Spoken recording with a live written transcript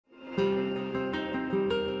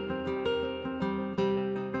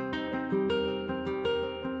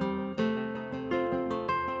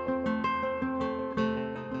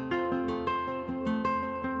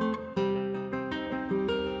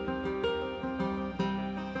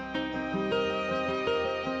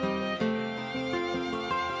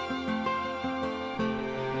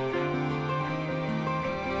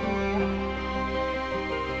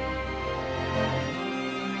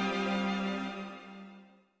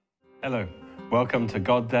Hello, welcome to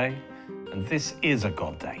God Day, and this is a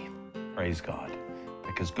God Day. Praise God,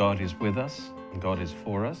 because God is with us and God is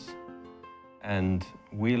for us, and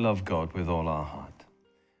we love God with all our heart.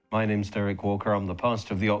 My name's Derek Walker. I'm the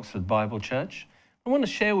pastor of the Oxford Bible Church. I want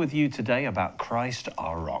to share with you today about Christ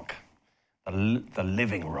our rock, the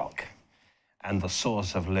living rock, and the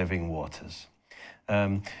source of living waters.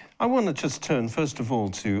 I want to just turn first of all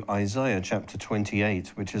to Isaiah chapter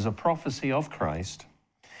 28, which is a prophecy of Christ.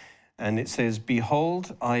 And it says,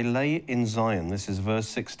 "Behold, I lay in Zion," this is verse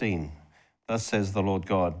 16, "Thus says the Lord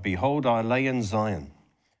God, behold, I lay in Zion,"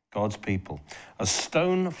 God's people, "a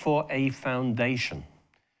stone for a foundation."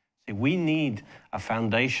 See, we need a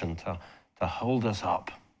foundation to hold us up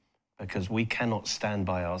because we cannot stand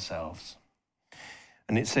by ourselves.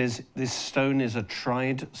 And it says, this stone is a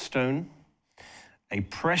tried stone, a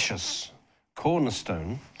precious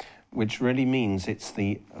cornerstone, which really means it's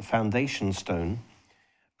the foundation stone,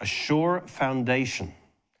 a sure foundation.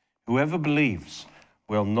 Whoever believes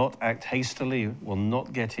will not act hastily, will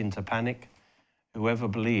not get into panic. Whoever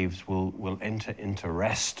believes will enter into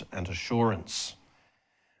rest and assurance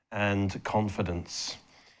and confidence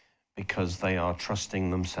because they are trusting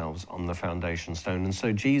themselves on the foundation stone. And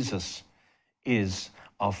so Jesus is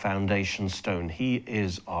our foundation stone. He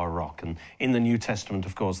is our rock. And in the New Testament,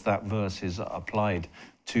 of course, that verse is applied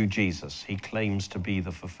to Jesus. He claims to be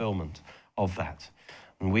the fulfillment of that.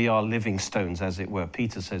 And we are living stones, as it were.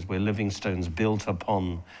 Peter says we're living stones built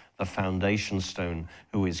upon the foundation stone,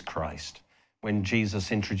 who is Christ. When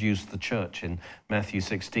Jesus introduced the church in Matthew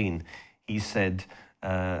 16, he said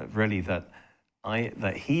really that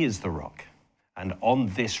he is the rock. And on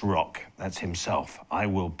this rock, that's himself, I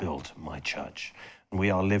will build my church. And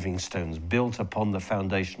we are living stones built upon the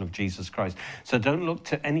foundation of Jesus Christ. So don't look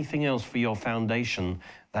to anything else for your foundation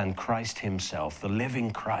than Christ himself, the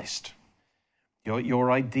living Christ.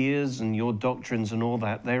 Your ideas and your doctrines and all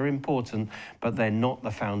that, they're important, but they're not the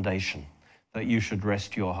foundation that you should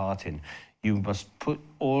rest your heart in. You must put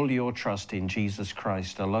all your trust in Jesus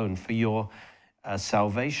Christ alone for your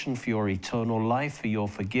salvation, for your eternal life, for your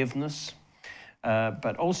forgiveness,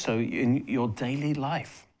 but also in your daily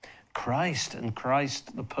life. Christ,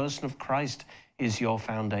 the person of Christ, is your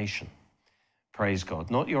foundation. Praise God.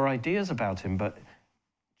 Not your ideas about him, but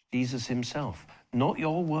Jesus himself. Not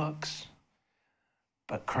your works,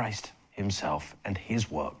 but Christ himself and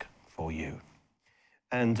his work for you.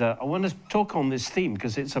 And I want to talk on this theme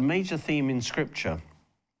because it's a major theme in Scripture.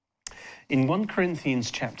 In 1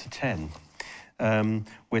 Corinthians chapter 10,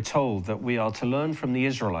 we're told that we are to learn from the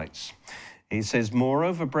Israelites. He says,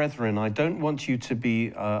 "Moreover, brethren, I don't want you to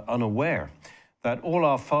be unaware that all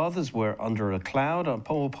our fathers were under a cloud,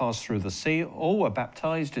 all passed through the sea, all were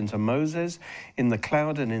baptized into Moses in the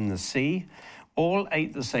cloud and in the sea. All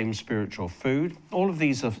ate the same spiritual food." All of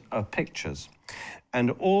these are pictures.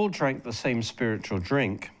 "And all drank the same spiritual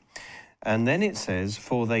drink." And then it says,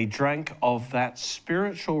 "For they drank of that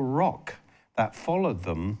spiritual rock that followed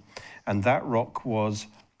them, and that rock was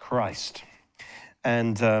Christ."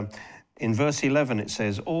 And in verse 11 it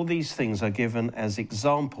says, "All these things are given as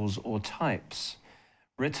examples or types,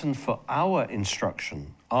 written for our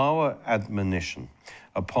instruction, our admonition,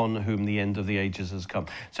 upon whom the end of the ages has come."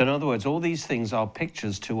 So in other words, all these things are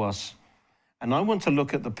pictures to us. And I want to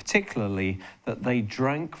look at particularly that they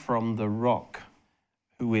drank from the rock,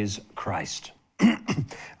 who is Christ.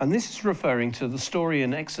 And this is referring to the story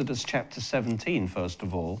in Exodus chapter 17, first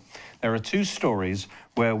of all. There are two stories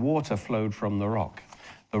where water flowed from the rock.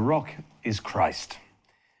 The rock is Christ.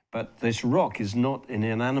 But this rock is not an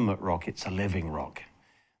inanimate rock, it's a living rock.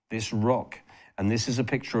 This rock, and this is a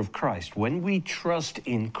picture of Christ. When we trust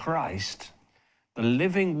in Christ, the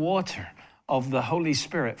living water of the Holy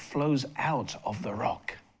Spirit flows out of the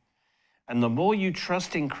rock. And the more you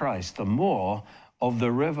trust in Christ, the more of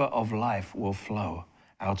the river of life will flow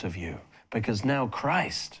out of you. Because now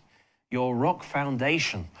Christ, your rock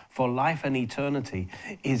foundation for life and eternity,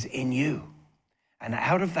 is in you. And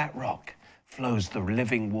out of that rock flows the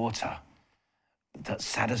living water that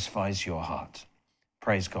satisfies your heart.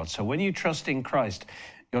 Praise God. So when you trust in Christ,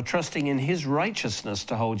 you're trusting in his righteousness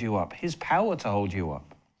to hold you up, his power to hold you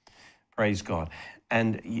up. Praise God.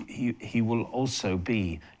 And he will also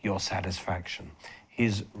be your satisfaction.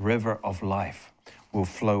 His river of life will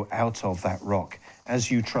flow out of that rock as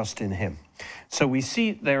you trust in him. So we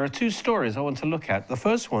see there are two stories I want to look at. The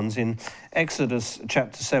first one's in Exodus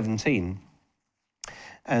chapter 17.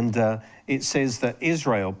 And it says that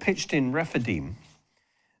Israel pitched in Rephidim,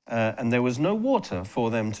 and there was no water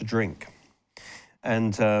for them to drink.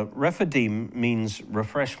 And Rephidim means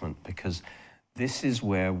refreshment, because this is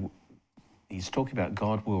where he's talking about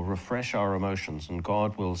God will refresh our emotions and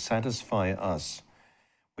God will satisfy us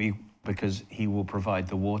because he will provide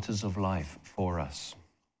the waters of life for us.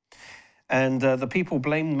 And the people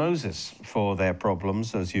blamed Moses for their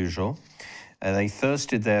problems, as usual. They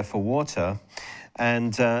thirsted there for water.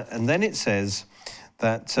 And then it says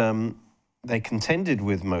that they contended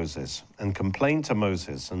with Moses and complained to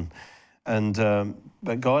Moses.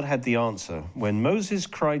 But God had the answer. When Moses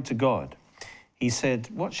cried to God, he said,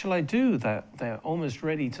 "What shall I do that they're almost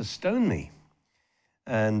ready to stone me?"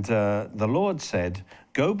 And the Lord said,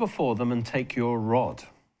 "Go before them and take your rod,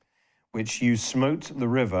 which you smote the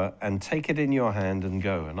river, and take it in your hand and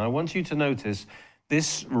go." And I want you to notice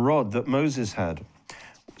this rod that Moses had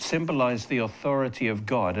symbolized the authority of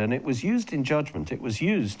God, and it was used in judgment. It was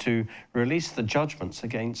used to release the judgments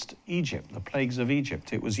against Egypt, the plagues of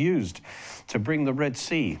Egypt. It was used to bring the Red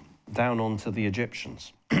Sea down onto the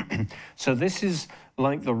Egyptians. So this is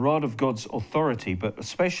like the rod of God's authority, but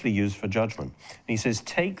especially used for judgment. And he says,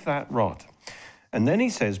 "Take that rod." And then he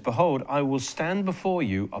says, "Behold, I will stand before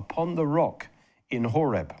you upon the rock in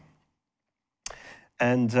Horeb."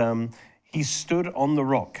 And he stood on the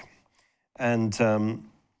rock. And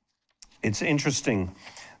it's interesting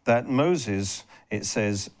that Moses, it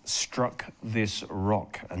says, struck this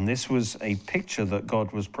rock. And this was a picture that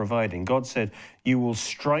God was providing. God said, "You will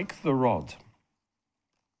strike the rod."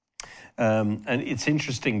 And it's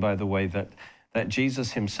interesting, by the way, that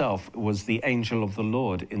Jesus himself was the angel of the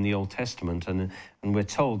Lord in the Old Testament. And we're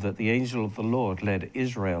told that the angel of the Lord led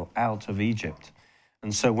Israel out of Egypt.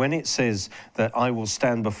 And so when it says that I will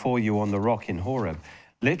stand before you on the rock in Horeb,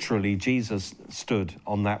 literally Jesus stood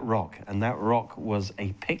on that rock, and that rock was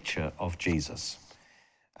a picture of Jesus.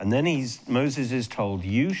 And then Moses is told,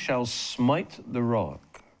 "You shall smite the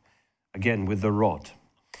rock," again with the rod,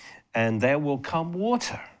 "and there will come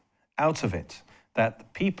water out of it, that the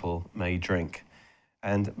people may drink."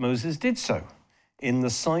 And Moses did so in the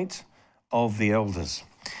sight of the elders.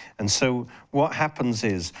 And so what happens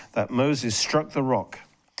is that Moses struck the rock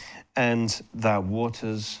and the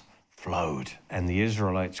waters flowed, and the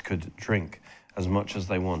Israelites could drink as much as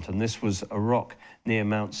they want. And this was a rock near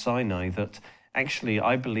Mount Sinai that actually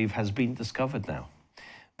I believe has been discovered now.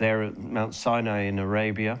 There at Mount Sinai in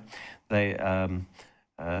Arabia, they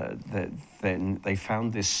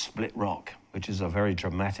found this split rock, which is a very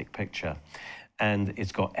dramatic picture, and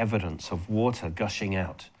it's got evidence of water gushing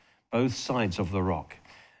out both sides of the rock,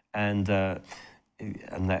 and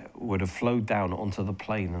that would have flowed down onto the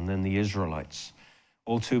plain, and then the Israelites,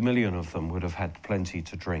 all 2 million of them, would have had plenty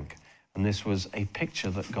to drink. And this was a picture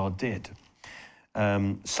that God did.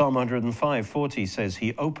 Psalm 105:40 says,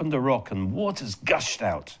 "He opened the rock and waters gushed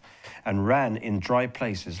out and ran in dry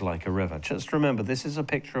places like a river." Just remember, this is a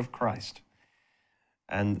picture of Christ.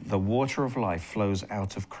 And the water of life flows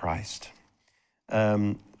out of Christ.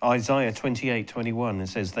 Isaiah 28:21, it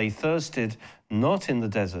says, "They thirsted not in the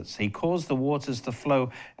deserts. He caused the waters to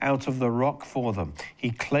flow out of the rock for them. He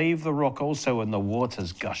clave the rock also, and the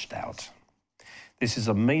waters gushed out." This is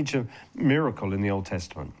a major miracle in the Old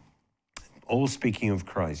Testament, all speaking of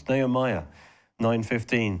Christ. Nehemiah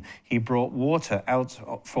 9:15, "He brought water out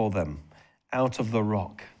for them, out of the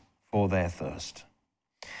rock for their thirst."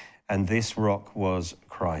 And this rock was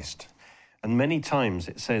Christ. And many times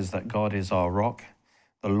it says that God is our rock.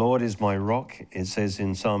 The Lord is my rock, it says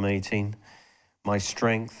in Psalm 18, "My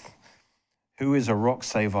strength. Who is a rock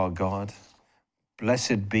save our God?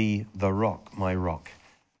 Blessed be the rock, my rock,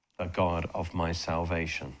 the God of my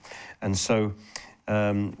salvation." And so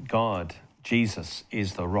God, Jesus,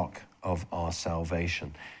 is the rock of our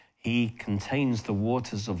salvation. He contains the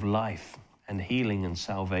waters of life and healing and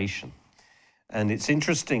salvation. And it's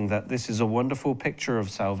interesting that this is a wonderful picture of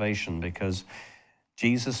salvation, because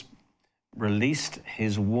Jesus released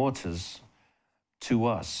his waters to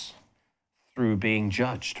us through being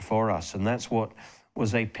judged for us. And that's what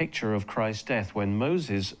was a picture of Christ's death. When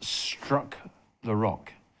Moses struck the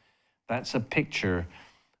rock, that's a picture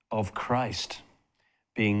of Christ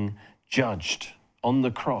being judged on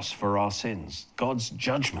the cross for our sins. God's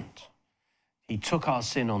judgment. He took our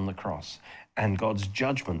sin on the cross, and God's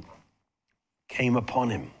judgment came upon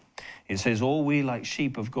him. It says, "All we like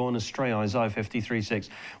sheep have gone astray," Isaiah 53:6.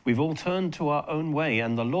 "We've all turned to our own way,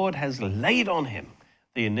 and the Lord has laid on him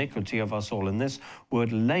the iniquity of us all." And this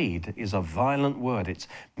word "laid" is a violent word. It's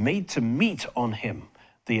made to meet on him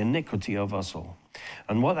the iniquity of us all.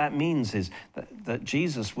 And what that means is that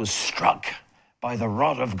Jesus was struck by the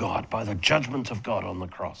rod of God, by the judgment of God on the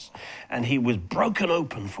cross. And he was broken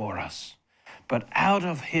open for us. But out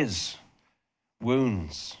of his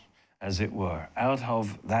wounds, as it were, out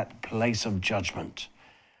of that place of judgment,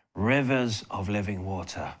 rivers of living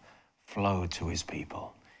water flow to his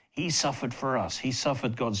people. He suffered for us. He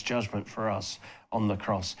suffered God's judgment for us on the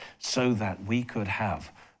cross so that we could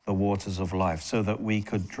have the waters of life, so that we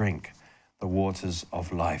could drink the waters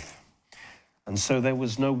of life. And so there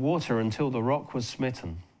was no water until the rock was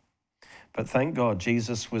smitten. But thank God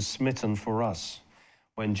Jesus was smitten for us.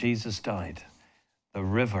 When Jesus died, the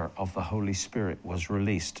river of the Holy Spirit was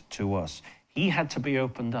released to us. He had to be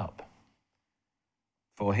opened up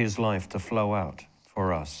for his life to flow out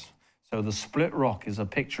for us. So the split rock is a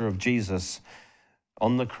picture of Jesus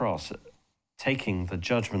on the cross, taking the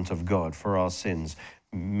judgment of God for our sins,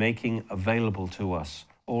 making available to us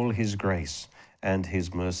all his grace and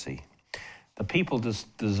his mercy. The people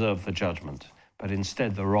deserve the judgment, but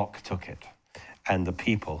instead the rock took it, and the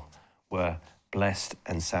people were blessed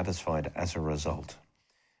and satisfied as a result.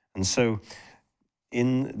 And so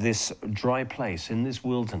in this dry place, in this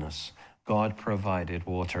wilderness, God provided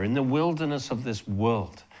water. In the wilderness of this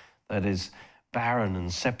world that is barren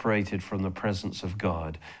and separated from the presence of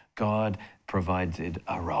God, God provided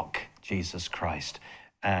a rock, Jesus Christ,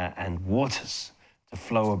 and waters to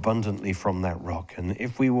flow abundantly from that rock. And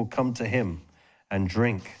if we will come to him and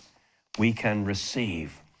drink, we can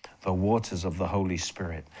receive the waters of the Holy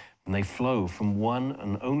Spirit. And they flow from one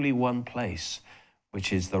and only one place,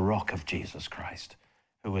 which is the rock of Jesus Christ,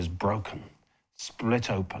 who was broken, split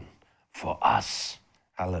open for us.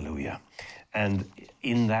 Hallelujah. And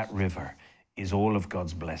in that river is all of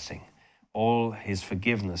God's blessing, all his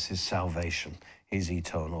forgiveness, his salvation, his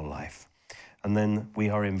eternal life. And then we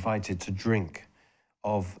are invited to drink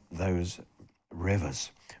of those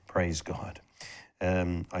rivers. Praise God.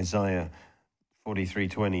 Isaiah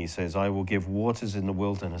 43:20 says, I will give waters in the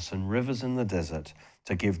wilderness and rivers in the desert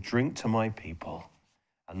to give drink to my people,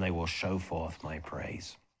 and they will show forth my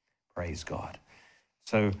praise. Praise God.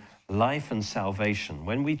 So life and salvation,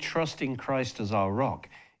 when we trust in Christ as our rock,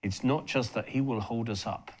 it's not just that he will hold us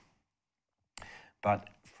up, but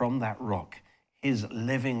from that rock, his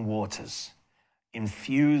living waters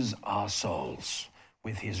infuse our souls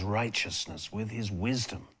with his righteousness, with his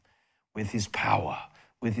wisdom, with his power,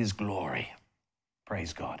 with his glory.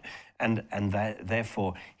 Praise God. And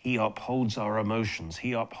therefore, he upholds our emotions.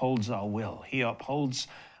 He upholds our will. He upholds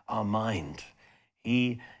our mind.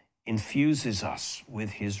 He infuses us with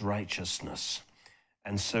his righteousness.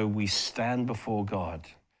 And so we stand before God,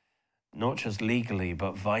 not just legally,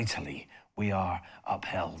 but vitally, we are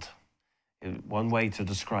upheld. One way to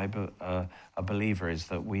describe a believer is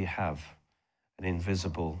that we have an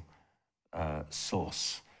invisible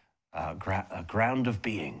source, a ground of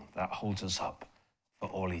being that holds us up for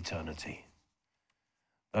all eternity.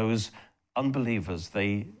 Those unbelievers,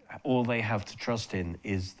 all they have to trust in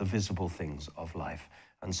is the visible things of life.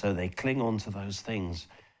 And so they cling on to those things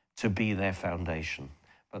to be their foundation.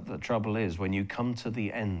 But the trouble is, when you come to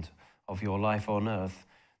the end of your life on earth,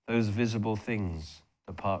 those visible things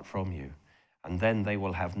depart from you, and then they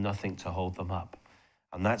will have nothing to hold them up.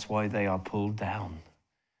 And that's why they are pulled down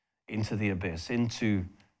into the abyss, into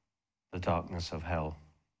the darkness of hell,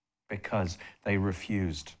 because they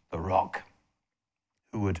refused the rock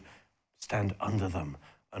who would stand under them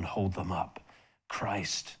and hold them up,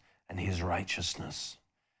 Christ and his righteousness.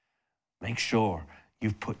 Make sure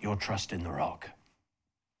you've put your trust in the rock,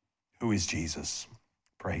 who is Jesus.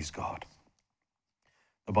 Praise God.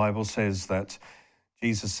 The Bible says that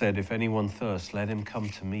Jesus said, if anyone thirsts, let him come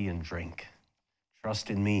to me and drink.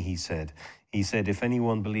 Trust in me, he said. He said, if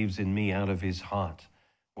anyone believes in me, out of his heart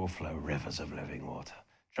will flow rivers of living water.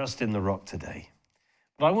 Trust in the rock today.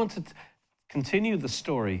 But I want to continue the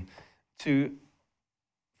story to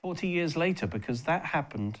 40 years later, because that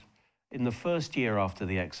happened in the first year after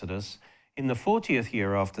the Exodus. In the 40th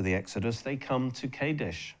year after the Exodus, they come to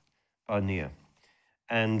Kadesh Barnea.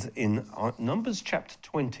 And in Numbers chapter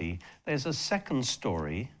 20, there's a second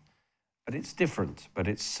story, but it's different, but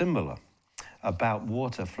it's similar, about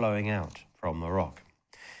water flowing out from the rock.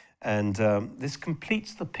 And this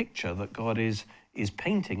completes the picture that God is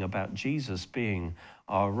painting about Jesus being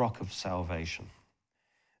our rock of salvation.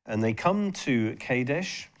 And they come to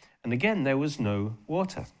Kadesh, and again, there was no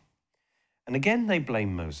water. And again, they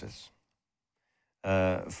blame Moses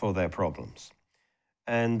for their problems.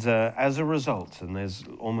 And as a result, and there's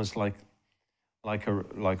almost like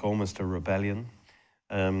almost a rebellion,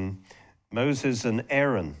 Moses and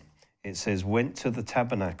Aaron, it says, went to the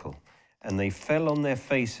tabernacle, and they fell on their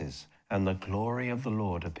faces, and the glory of the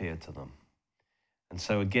Lord appeared to them. And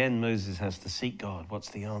so again, Moses has to seek God. What's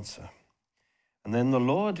the answer? And then the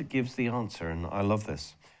Lord gives the answer, and I love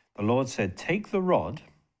this. The Lord said, take the rod.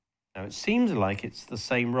 Now, it seems like it's the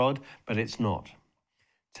same rod, but it's not.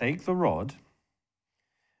 Take the rod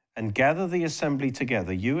and gather the assembly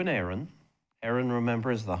together, you and Aaron. Aaron,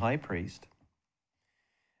 remember, is the high priest.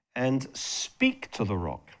 And speak to the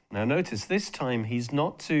rock. Now notice, this time he's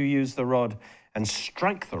not to use the rod and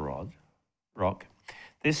strike the rock.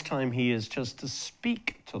 This time he is just to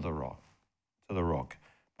speak to the rock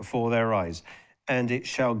before their eyes. And it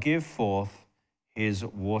shall give forth his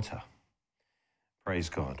water. Praise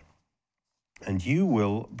God. And you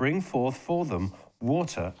will bring forth for them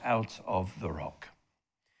water out of the rock.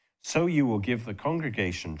 So you will give the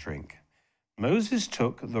congregation drink. Moses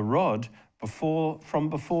took the rod from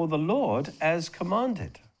before the Lord as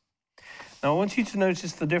commanded. Now I want you to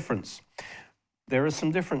notice the difference. There are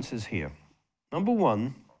some differences here. Number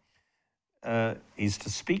one is to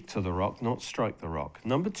speak to the rock, not strike the rock.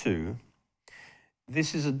 Number two,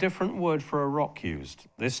 this is a different word for a rock used.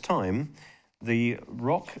 This time, the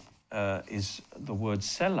rock is the word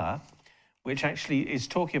selah, which actually is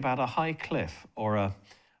talking about a high cliff or a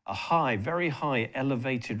high, very high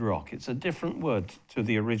elevated rock. It's a different word to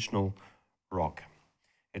the original rock.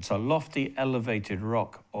 It's a lofty elevated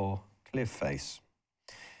rock or cliff face,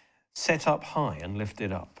 set up high and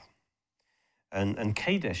lifted up. And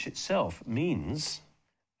Kadesh itself means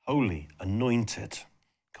holy, anointed,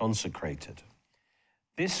 consecrated.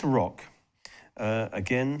 This rock,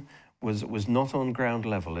 again, was not on ground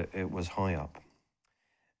level. It was high up.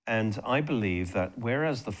 And I believe that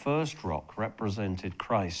whereas the first rock represented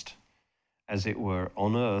Christ, as it were,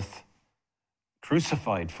 on earth,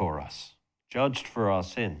 crucified for us, judged for our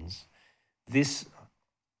sins, this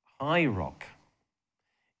high rock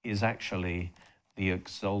is actually the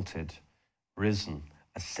exalted, risen,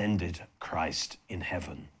 ascended Christ in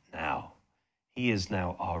heaven now. He is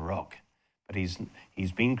now our rock, but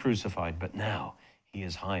he's been crucified, but now he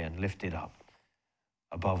is high and lifted up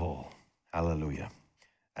above all. Hallelujah.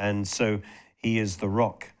 And so he is the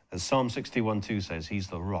rock. As Psalm 61:2 says, he's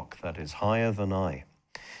the rock that is higher than I.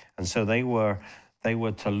 And so they were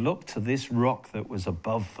to look to this rock that was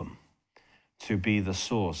above them to be the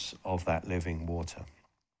source of that living water.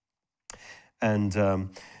 And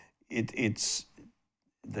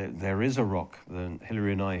there is a rock,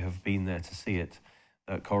 Hillary and I have been there to see it,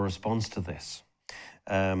 that corresponds to this.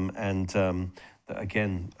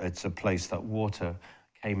 Again, it's a place that water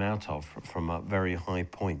came out of from a very high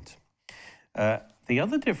point. The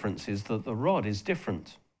other difference is that the rod is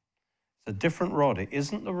different. It's a different rod. It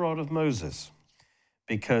isn't the rod of Moses,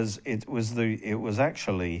 because it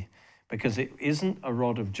isn't a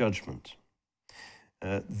rod of judgment.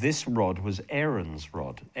 This rod was Aaron's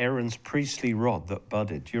rod, Aaron's priestly rod that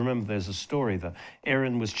budded. Do you remember there's a story that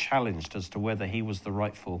Aaron was challenged as to whether he was the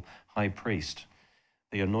rightful high priest,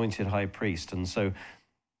 the anointed high priest. And so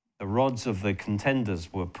the rods of the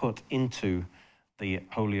contenders were put into the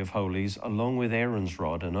Holy of Holies along with Aaron's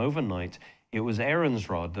rod. And overnight, it was Aaron's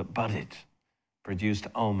rod that budded, produced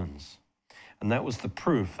almonds. And that was the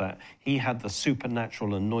proof that he had the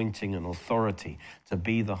supernatural anointing and authority to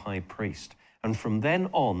be the high priest. And from then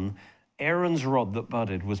on, Aaron's rod that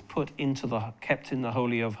budded was kept in the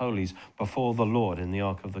Holy of Holies before the Lord in the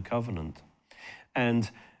Ark of the Covenant.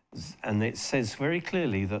 And it says very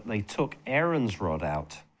clearly that they took Aaron's rod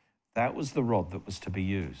out. That was the rod that was to be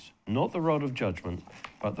used. Not the rod of judgment,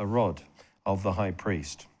 but the rod of the high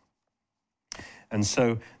priest. And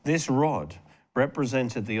so this rod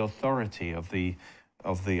represented the authority of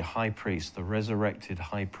the high priest, the resurrected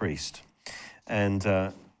high priest.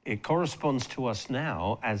 And it corresponds to us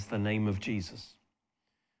now as the name of Jesus.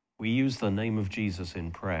 We use the name of Jesus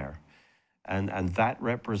in prayer. And that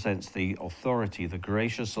represents the authority, the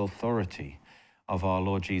gracious authority of our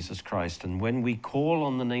Lord Jesus Christ. And when we call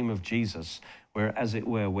on the name of Jesus, we're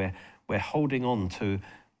holding on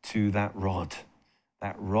to that rod,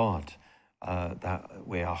 that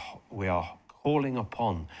we are calling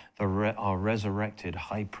upon our resurrected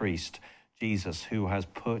high priest, Jesus, who has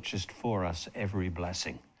purchased for us every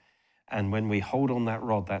blessing. And when we hold on that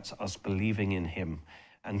rod, that's us believing in him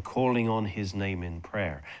and calling on his name in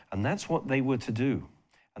prayer. And that's what they were to do.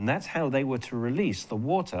 And that's how they were to release the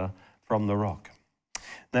water from the rock.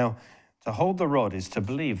 Now, to hold the rod is to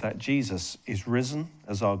believe that Jesus is risen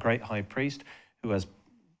as our great high priest who has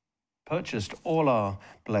purchased all our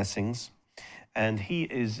blessings, and he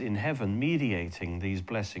is in heaven mediating these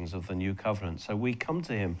blessings of the new covenant. So we come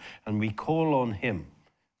to him and we call on him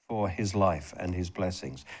for his life and his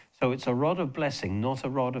blessings. So it's a rod of blessing, not a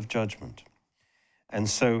rod of judgment. And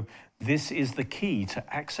so this is the key to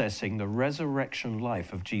accessing the resurrection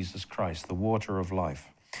life of Jesus Christ, the water of life.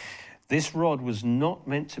 This rod was not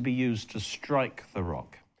meant to be used to strike the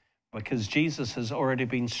rock, because Jesus has already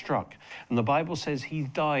been struck. And the Bible says he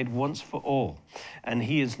died once for all, and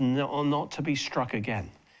he is not to be struck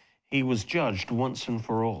again. He was judged once and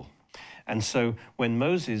for all. And so when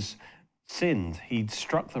Moses sinned, he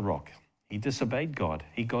struck the rock. He disobeyed God.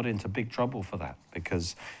 He got into big trouble for that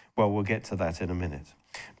because, well, we'll get to that in a minute.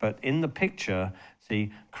 But in the picture,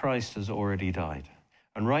 see, Christ has already died.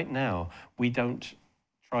 And right now, we don't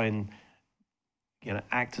try and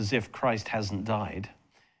act as if Christ hasn't died.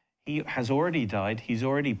 He has already died. He's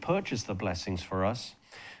already purchased the blessings for us.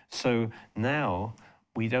 So now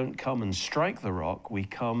we don't come and strike the rock. We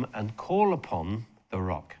come and call upon the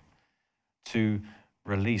rock to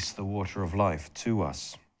release the water of life to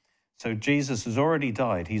us. So Jesus has already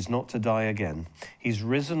died. He's not to die again. He's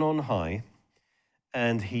risen on high,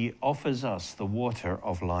 and he offers us the water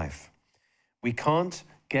of life. We can't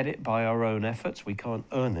get it by our own efforts. We can't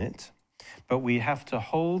earn it. But we have to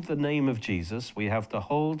hold the name of Jesus. We have to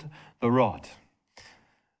hold the rod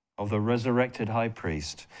of the resurrected high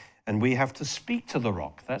priest. And we have to speak to the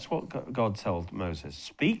rock. That's what God told Moses.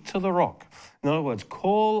 Speak to the rock. In other words,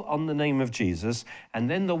 call on the name of Jesus, and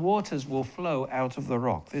then the waters will flow out of the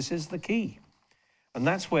rock. This is the key. And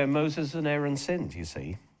that's where Moses and Aaron sinned, you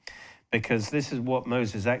see, because this is what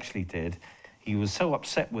Moses actually did. He was so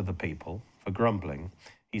upset with the people for grumbling.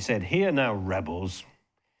 He said, "Hear now, rebels,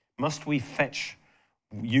 must we fetch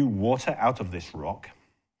you water out of this rock?"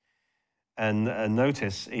 And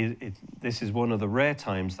notice, this is one of the rare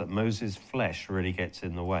times that Moses' flesh really gets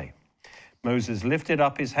in the way. Moses lifted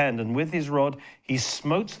up his hand, and with his rod, he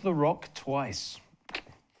smote the rock twice,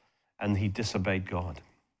 and he disobeyed God.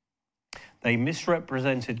 They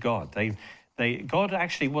misrepresented God. God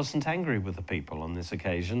actually wasn't angry with the people on this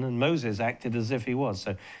occasion, and Moses acted as if he was.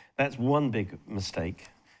 So that's one big mistake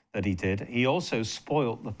that he did. He also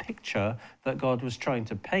spoilt the picture that God was trying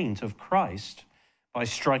to paint of Christ by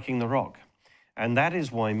striking the rock. And that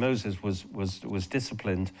is why Moses was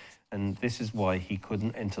disciplined, and this is why he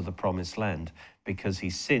couldn't enter the promised land, because he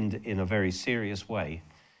sinned in a very serious way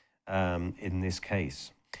in this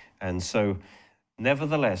case. And so,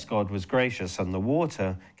 nevertheless, God was gracious, and the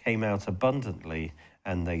water came out abundantly,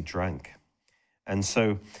 and they drank. And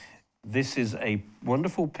so this is a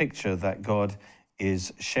wonderful picture that God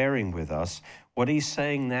is sharing with us. What he's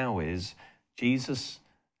saying now is, Jesus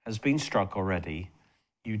has been struck already.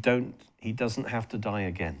 He doesn't have to die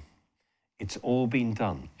again. It's all been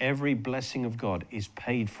done. Every blessing of God is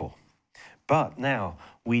paid for. But now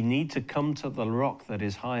we need to come to the rock that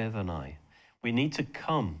is higher than I. We need to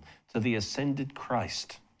come to the ascended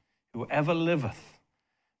Christ, who ever liveth,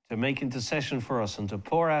 to make intercession for us and to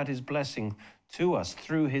pour out his blessing to us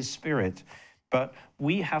through his Spirit. But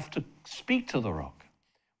we have to speak to the rock.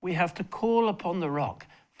 We have to call upon the rock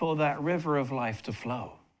for that river of life to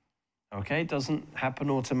flow. Okay, it doesn't happen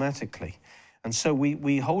automatically. And so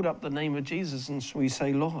we hold up the name of Jesus and we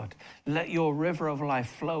say, Lord, let your river of life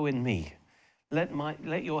flow in me.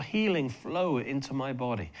 Let your healing flow into my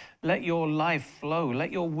body. Let your life flow.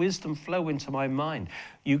 Let your wisdom flow into my mind.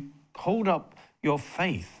 You hold up your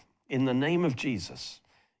faith in the name of Jesus.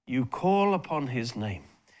 You call upon his name,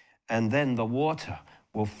 and then the water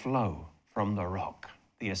will flow from the rock,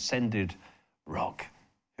 the ascended rock,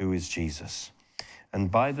 who is Jesus. And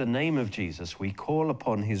by the name of Jesus, we call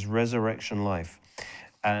upon his resurrection life,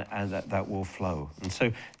 and that will flow. And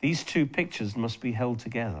so these two pictures must be held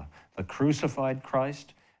together. The crucified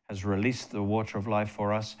Christ has released the water of life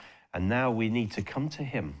for us, and now we need to come to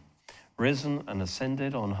him, risen and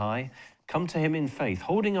ascended on high, come to him in faith,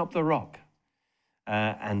 holding up the rock,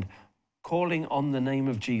 and calling on the name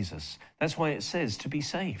of Jesus. That's why it says to be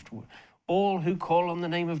saved. All who call on the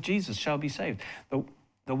name of Jesus shall be saved.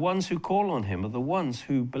 The ones who call on him are the ones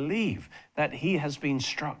who believe that he has been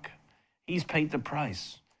struck. He's paid the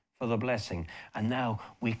price for the blessing. And now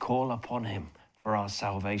we call upon him for our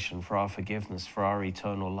salvation, for our forgiveness, for our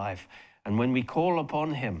eternal life. And when we call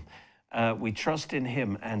upon him, we trust in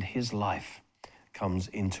him, and his life comes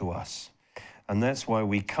into us. And that's why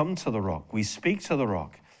we come to the rock. We speak to the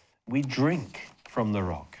rock. We drink from the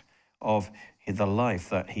rock of the life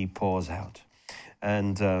that he pours out.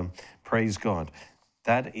 And praise God.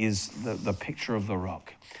 That is the picture of the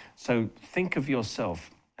rock. So think of yourself,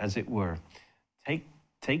 as it were,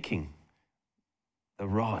 taking the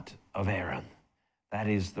rod of Aaron. That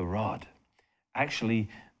is the rod, actually,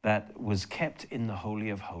 that was kept in the Holy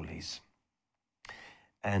of Holies.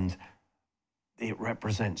 And it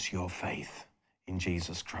represents your faith in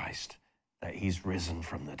Jesus Christ, that he's risen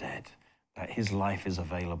from the dead, that his life is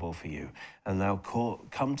available for you. And now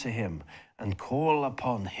come to him and call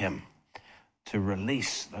upon him to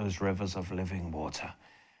release those rivers of living water.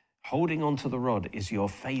 Holding on to the rod is your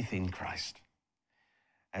faith in Christ.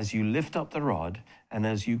 As you lift up the rod and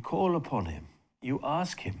as you call upon him, you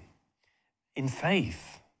ask him in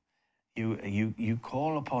faith, You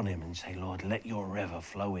call upon him and say, Lord, let your river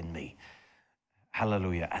flow in me.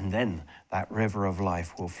 Hallelujah. And then that river of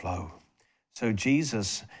life will flow. So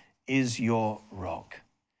Jesus is your rock.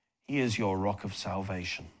 He is your rock of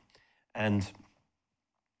salvation. And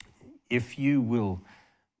if you will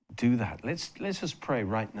do that, let's just pray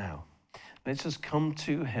right now. Let's just come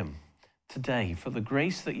to him today for the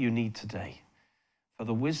grace that you need today, for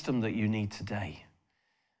the wisdom that you need today.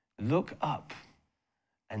 Look up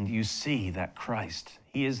and you see that Christ,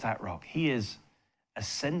 he is that rock. He is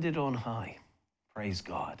ascended on high. Praise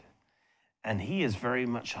God. And he is very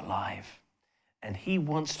much alive. And he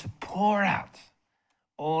wants to pour out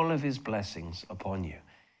all of his blessings upon you.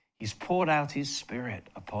 He's poured out his Spirit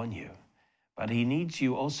upon you. But he needs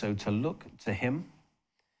you also to look to him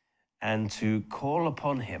and to call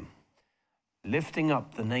upon him, lifting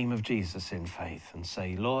up the name of Jesus in faith and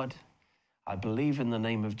say, Lord, I believe in the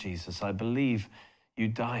name of Jesus. I believe you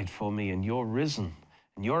died for me and you're risen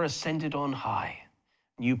and you're ascended on high.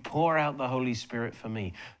 You pour out the Holy Spirit for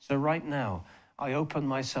me. So right now, I open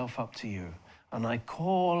myself up to you and I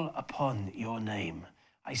call upon your name.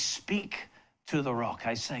 I speak to the rock.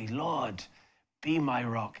 I say, Lord, be my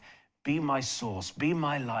rock, be my source, be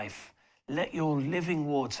my life. Let your living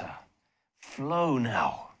water flow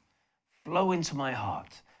now. Flow into my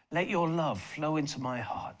heart. Let your love flow into my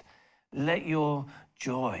heart. Let your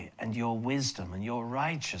joy and your wisdom and your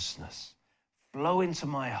righteousness flow into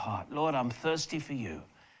my heart. Lord, I'm thirsty for you.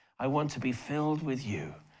 I want to be filled with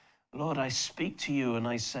you. Lord, I speak to you and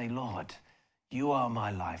I say, Lord, you are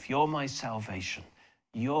my life. You're my salvation.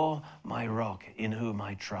 You're my rock in whom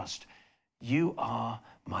I trust. You are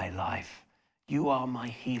my life. You are my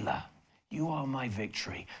healer. You are my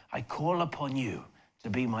victory. I call upon you to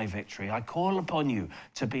be my victory. I call upon you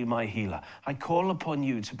to be my healer. I call upon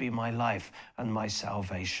you to be my life and my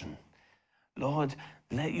salvation. Lord,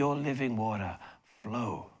 let your living water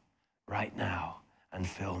flow right now and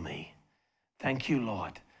fill me. Thank you,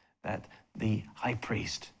 Lord, that the high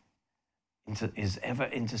priest is ever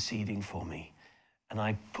interceding for me. And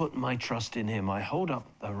I put my trust in him. I hold up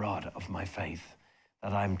the rod of my faith,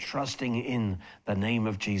 that I'm trusting in the name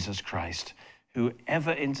of Jesus Christ, who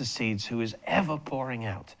ever intercedes, who is ever pouring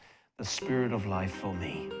out the Spirit of life for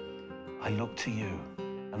me. I look to you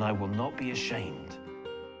and I will not be ashamed.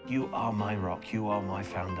 You are my rock. You are my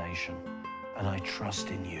foundation. And I trust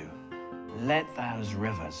in you. Let those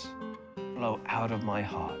rivers flow out of my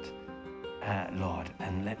heart, Lord,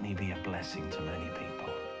 and let me be a blessing to many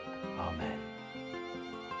people. Amen.